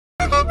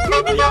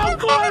你不要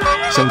过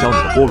来！香蕉，你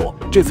的菠萝，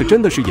这次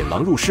真的是引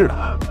狼入室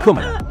了。客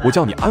们，我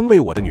叫你安慰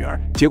我的女儿，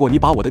结果你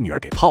把我的女儿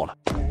给泡了。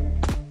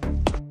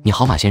你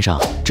好，马先生，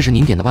这是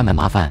您点的外卖，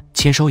麻烦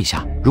签收一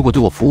下。如果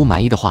对我服务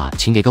满意的话，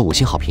请给个5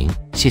星好评，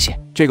谢谢。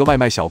这个外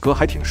卖小哥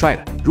还挺帅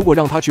的，如果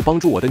让他去帮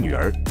助我的女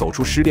儿走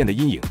出失恋的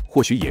阴影，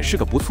或许也是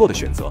个不错的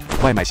选择。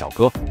外卖小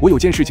哥，我有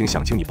件事情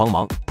想请你帮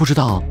忙。不知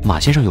道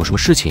马先生有什么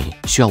事情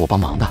需要我帮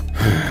忙的？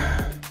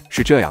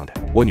是这样的，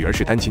我女儿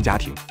是单亲家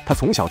庭，她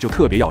从小就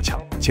特别要强。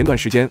前段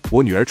时间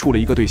我女儿处了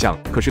一个对象，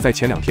可是在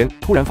前2天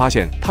突然发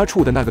现她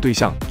处的那个对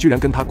象居然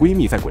跟她闺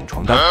蜜在滚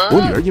床单。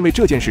我女儿因为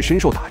这件事深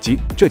受打击，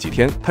这几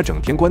天她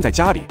整天关在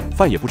家里，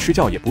饭也不吃，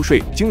觉也不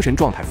睡，精神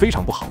状态非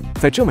常不好。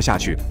再这么下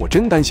去，我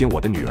真担心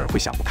我的女儿会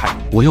想不开。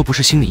我又不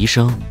是心理医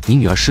生，你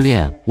女儿失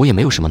恋，我也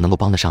没有什么能够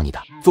帮得上你的。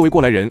作为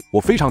过来人，我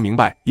非常明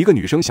白，一个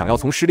女生想要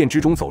从失恋之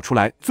中走出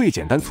来，最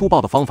简单粗暴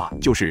的方法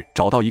就是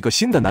找到一个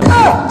新的男朋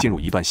友，进入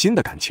一段新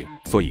的感情。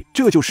所以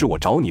这就是我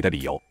找你的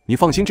理由。你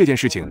放心，这件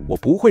事情我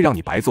不会让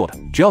你白做的，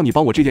只要你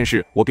帮我这件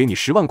事，我给你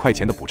10万块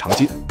钱的补偿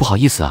金。不好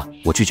意思啊，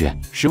我拒绝。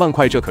10万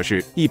块，这可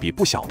是一笔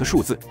不小的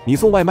数字，你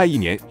送外卖1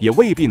年也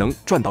未必能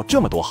赚到这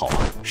么多，好吗？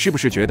是不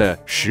是觉得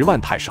10万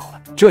太少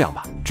了？这样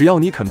吧，只要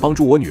你肯帮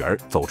助我女儿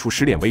走出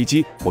失恋危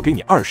机，我给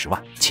你20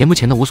万。钱不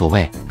钱的无所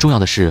谓，重要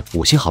的是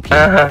5星好评。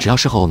只要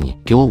事后你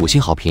给我5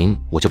星好评，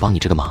我就帮你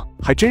这个忙。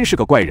还真是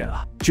个怪人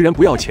啊，居然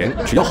不要钱，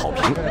只要好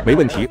评。没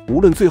问题，无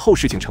论最后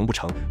事情成不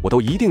成，我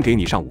都一定给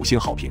你上5星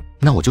好评。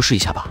那我就试一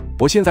下吧。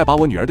我现在把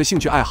我女儿的兴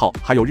趣爱好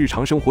还有日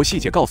常生活细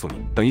节告诉你，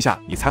等一下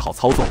你才好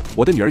操作。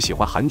我的女儿喜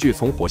欢韩剧《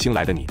从火星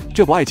来的你》，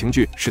这部爱情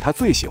剧是她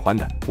最喜欢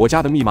的。我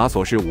家的密码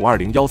锁是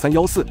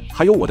5201314，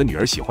还有我的女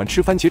儿喜欢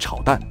吃番茄炒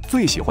蛋，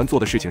最喜欢做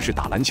的事情是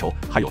打篮球，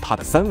还有她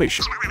的3位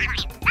室友。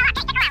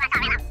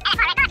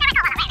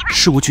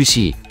事无巨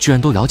细，居然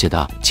都了解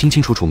的清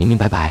清楚楚、明明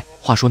白白。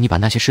话说你把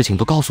那些事情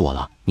都告诉我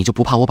了，你就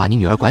不怕我把你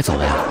女儿拐走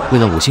了呀？为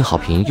了5星好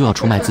评又要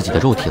出卖自己的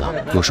肉体了，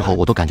有时候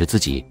我都感觉自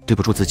己对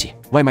不住自己。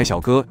外卖小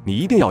哥，你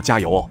一定要加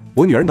油哦！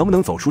我女儿能不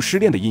能走出失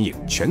恋的阴影，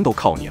全都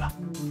靠你了。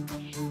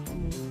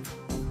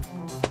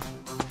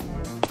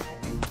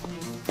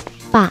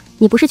爸，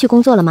你不是去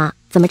工作了吗？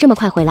怎么这么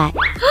快回来？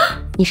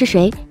你是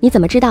谁？你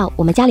怎么知道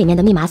我们家里面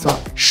的密码锁？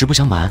实不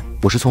相瞒，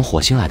我是从火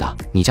星来的。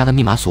你家的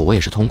密码锁我也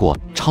是通过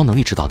超能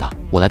力知道的。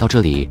我来到这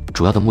里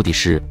主要的目的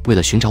是为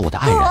了寻找我的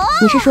爱人。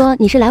你是说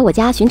你是来我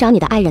家寻找你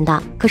的爱人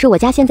的？可是我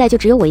家现在就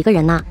只有我一个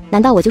人呢，难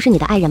道我就是你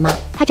的爱人吗？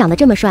他长得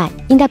这么帅，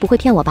应该不会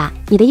骗我吧？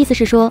你的意思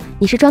是说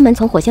你是专门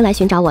从火星来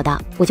寻找我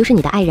的，我就是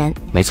你的爱人？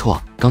没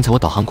错，刚才我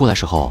导航过来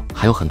时候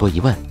还有很多疑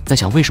问，在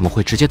想为什么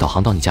会直接导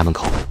航到你家门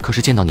口，可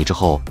是见到你之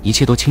后一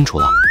切都清楚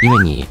了，因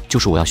为你就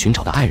是我要寻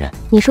找的爱人。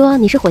你说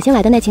你是火星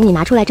来的，那请你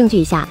拿出来证据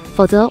一下，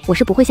否则我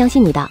是不会相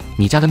信你的。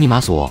你家的密码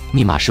锁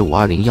密码是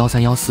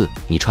5201314，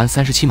你穿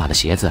37码的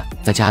鞋子，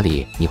在家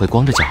里你会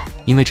光着脚，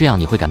因为这样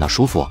你会感到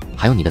舒服。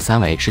还有你的3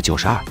围是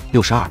92、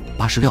62、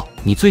86。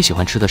你最喜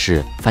欢吃的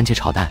是番茄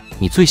炒蛋，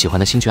你最喜欢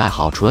的兴趣爱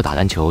好除了打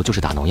篮球就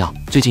是打农药。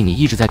最近你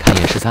一直在看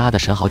叶十三吖的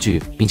神豪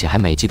剧，并且还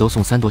每季都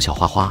送3朵小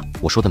花花，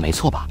我说的没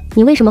错吧？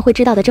你为什么会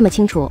知道的这么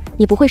清楚？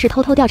你不会是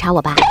偷偷调查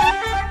我吧？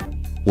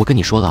我跟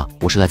你说了，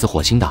我是来自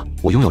火星的，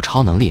我拥有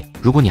超能力。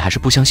如果你还是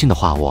不相信的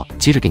话，我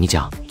接着给你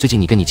讲。最近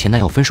你跟你前男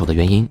友分手的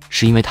原因，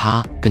是因为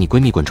他跟你闺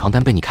蜜滚床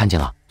单被你看见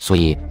了，所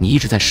以你一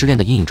直在失恋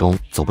的阴影中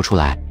走不出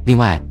来。另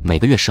外，每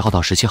个月10号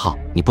到17号，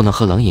你不能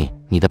喝冷饮，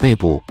你的背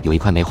部有一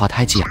块梅花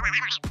胎记。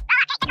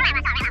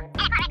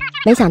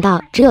没想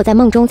到只有在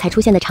梦中才出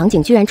现的场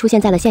景居然出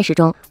现在了现实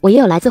中，我也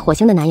有来自火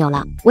星的男友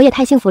了，我也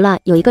太幸福了，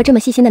有一个这么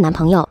细心的男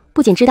朋友，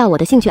不仅知道我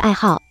的兴趣爱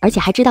好，而且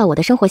还知道我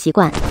的生活习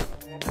惯。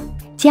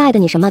亲爱的，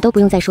你什么都不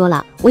用再说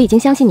了，我已经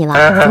相信你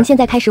了。从现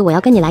在开始，我要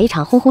跟你来一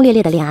场轰轰烈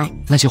烈的恋爱。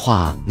那些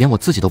话连我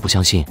自己都不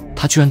相信，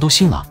他居然都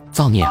信了，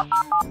造孽啊！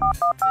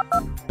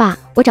爸，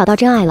我找到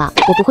真爱了，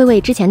我不会为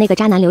之前那个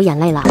渣男流眼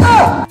泪了。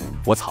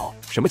我操，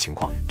什么情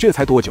况？这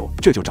才多久，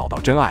这就找到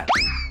真爱了？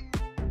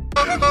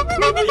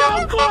你不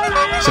要过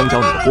来！香蕉，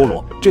你的菠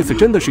萝，这次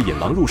真的是引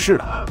狼入室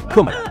了。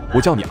客们，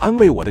我叫你安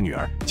慰我的女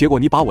儿，结果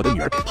你把我的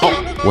女儿给泡了。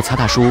我擦，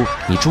大叔，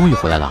你终于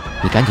回来了，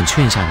你赶紧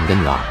劝一下你的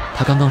女儿，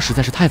她刚刚实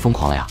在是太疯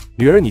狂了呀。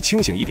女儿，你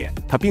清醒一点，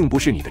她并不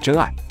是你的真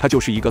爱，她就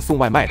是一个送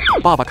外卖的。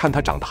爸爸看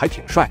她长得还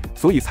挺帅，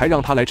所以才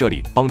让她来这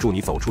里帮助你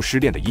走出失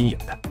恋的阴影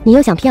的。你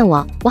又想骗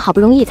我？我好不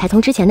容易才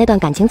从之前那段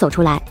感情走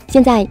出来，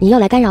现在你又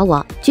来干扰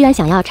我，居然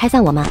想要拆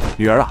散我们。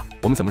女儿啊，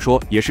我们怎么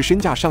说也是身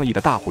价上亿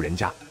的大户人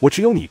家，我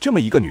只有你这么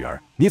一个女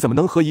儿，你怎么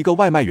能和一个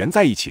外卖员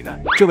在一起呢？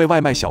这位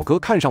外卖小哥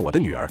看上我的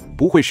女儿，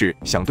不会是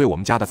想对我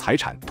们家的财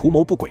产图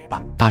谋不轨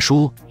吧？大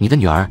叔，你的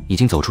女儿已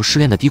经走出失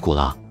恋的低谷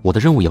了，我的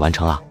任务也完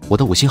成了，我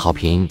的5星好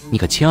评你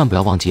可千万不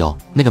要忘记哦。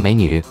那个美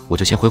女，我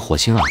就先回火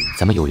星了，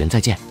咱们有缘再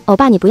见。欧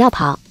巴，你不要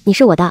跑，你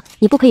是我的，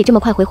你不可以这么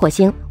快回火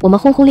星，我们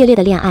轰轰烈烈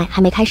的恋爱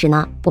还没开始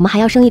呢，我们还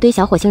要生一堆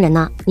小火星人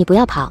呢，你不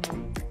要跑。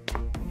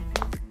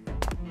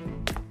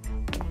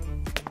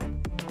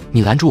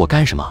你拦住我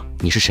干什么？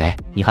你是谁？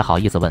你还好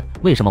意思问？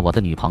为什么我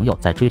的女朋友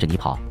在追着你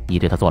跑？你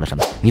对她做了什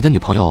么？你的女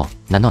朋友？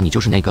难道你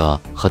就是那个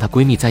和她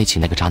闺蜜在一起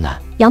那个渣男？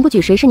杨不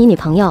举谁是你女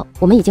朋友？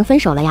我们已经分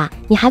手了呀，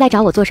你还来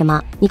找我做什么？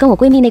你跟我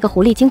闺蜜那个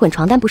狐狸精滚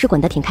床单不是滚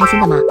得挺开心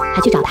的吗？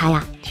还去找她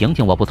呀？婷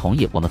婷，我不同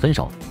意我们分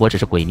手，我只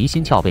是鬼迷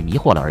心窍被迷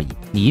惑了而已，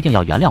你一定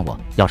要原谅我。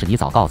要是你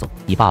早告诉我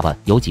你爸爸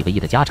有几个亿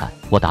的家产，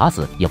我打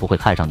死也不会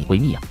看上你闺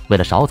蜜啊。为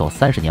了少走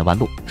30年弯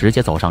路，直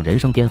接走上人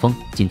生巅峰，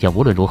今天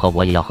无论如何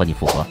我也要和你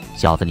复合。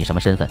小子，你什么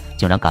身份，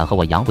竟然敢和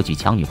我杨不举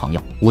抢女朋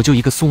友？我就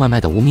一个送外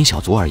卖的无名小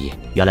卒而已。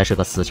原来是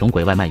个死穷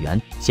鬼外卖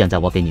员。现在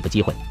我给你个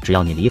机会，只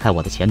要你离开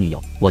我的前女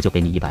友，我就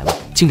给你100万。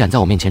竟敢在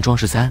我面前装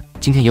13，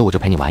今天爷我就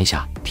陪你玩一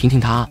下。婷婷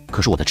她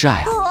可是我的挚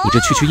爱啊，你这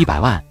区100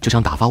万就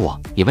想打发我，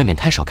也未免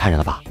太少看人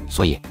了吧？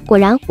所以果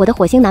然我的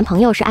火星男朋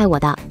友是爱我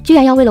的，居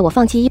然要为了我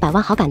放弃100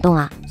万，好感动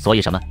啊！所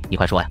以什么？你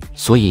快说呀！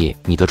所以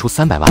你得出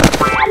300万。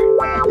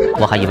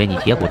我还以为你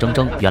铁骨铮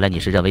铮，原来你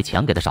是认为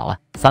钱给的少啊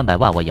！300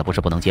万我也不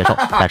是不能接受，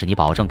但是你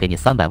保证给你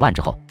300万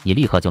之后，你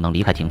立刻就能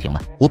离开婷婷吗？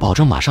我保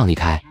证马上离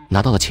开，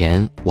拿到了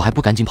钱我还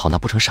不赶紧跑，那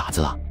不成傻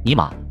子了？尼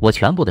玛，我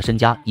全部的身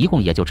家一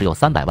共也就只有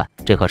300万，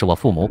这可是我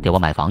父母给我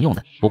买房用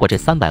的。不过这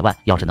300万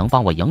要是能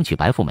帮我迎娶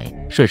白富美，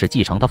顺势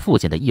继承他父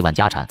亲的亿万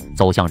家产，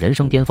走向人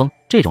生巅峰，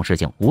这种事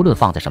情无论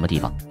放在什么地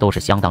方都是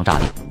相当炸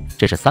裂。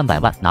这是300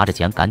万，拿着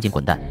钱赶紧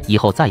滚蛋，以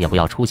后再也不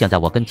要出现在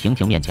我跟婷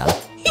婷面前了。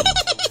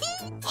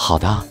好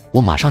的，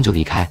我马上就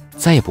离开，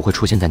再也不会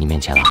出现在你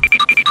面前了。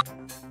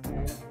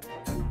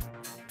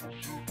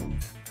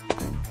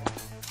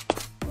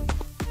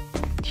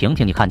婷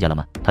婷，你看见了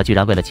吗？他居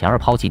然为了钱而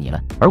抛弃你了，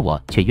而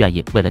我却愿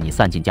意为了你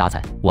散尽家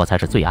财，我才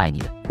是最爱你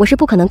的。我是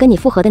不可能跟你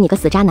复合的，你个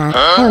死渣男！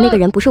还有那个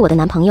人不是我的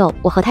男朋友，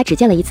我和他只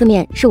见了1次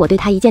面，是我对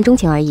他一见钟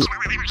情而已。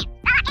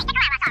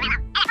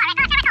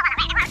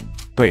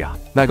对呀，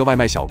那个外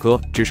卖小哥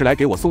只是来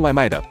给我送外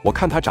卖的，我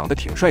看他长得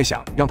挺帅，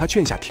想让他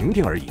劝下婷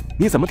婷而已。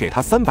你怎么给他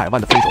300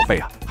万的分手费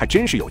啊？还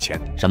真是有钱。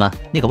什么？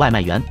那个外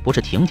卖员不是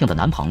婷婷的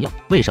男朋友？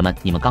为什么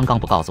你们刚刚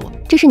不告诉我？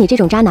这是你这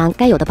种渣男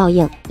该有的报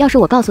应。要是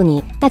我告诉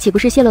你，那岂不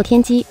是泄露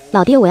天机？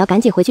老爹，我要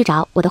赶紧回去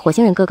找我的火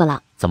星人哥哥了。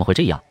怎么会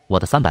这样？我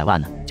的300万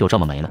呢？就这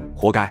么没了？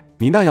活该！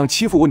你那样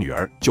欺负我女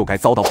儿，就该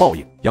遭到报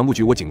应。杨不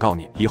举，我警告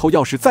你，以后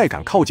要是再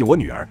敢靠近我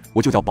女儿，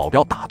我就叫保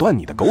镖打断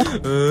你的狗腿。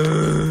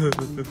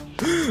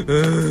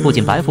不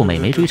仅白富美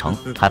没追成，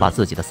还把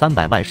自己的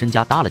300万身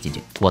家搭了进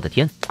去。我的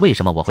天，为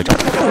什么我会这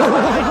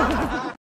样？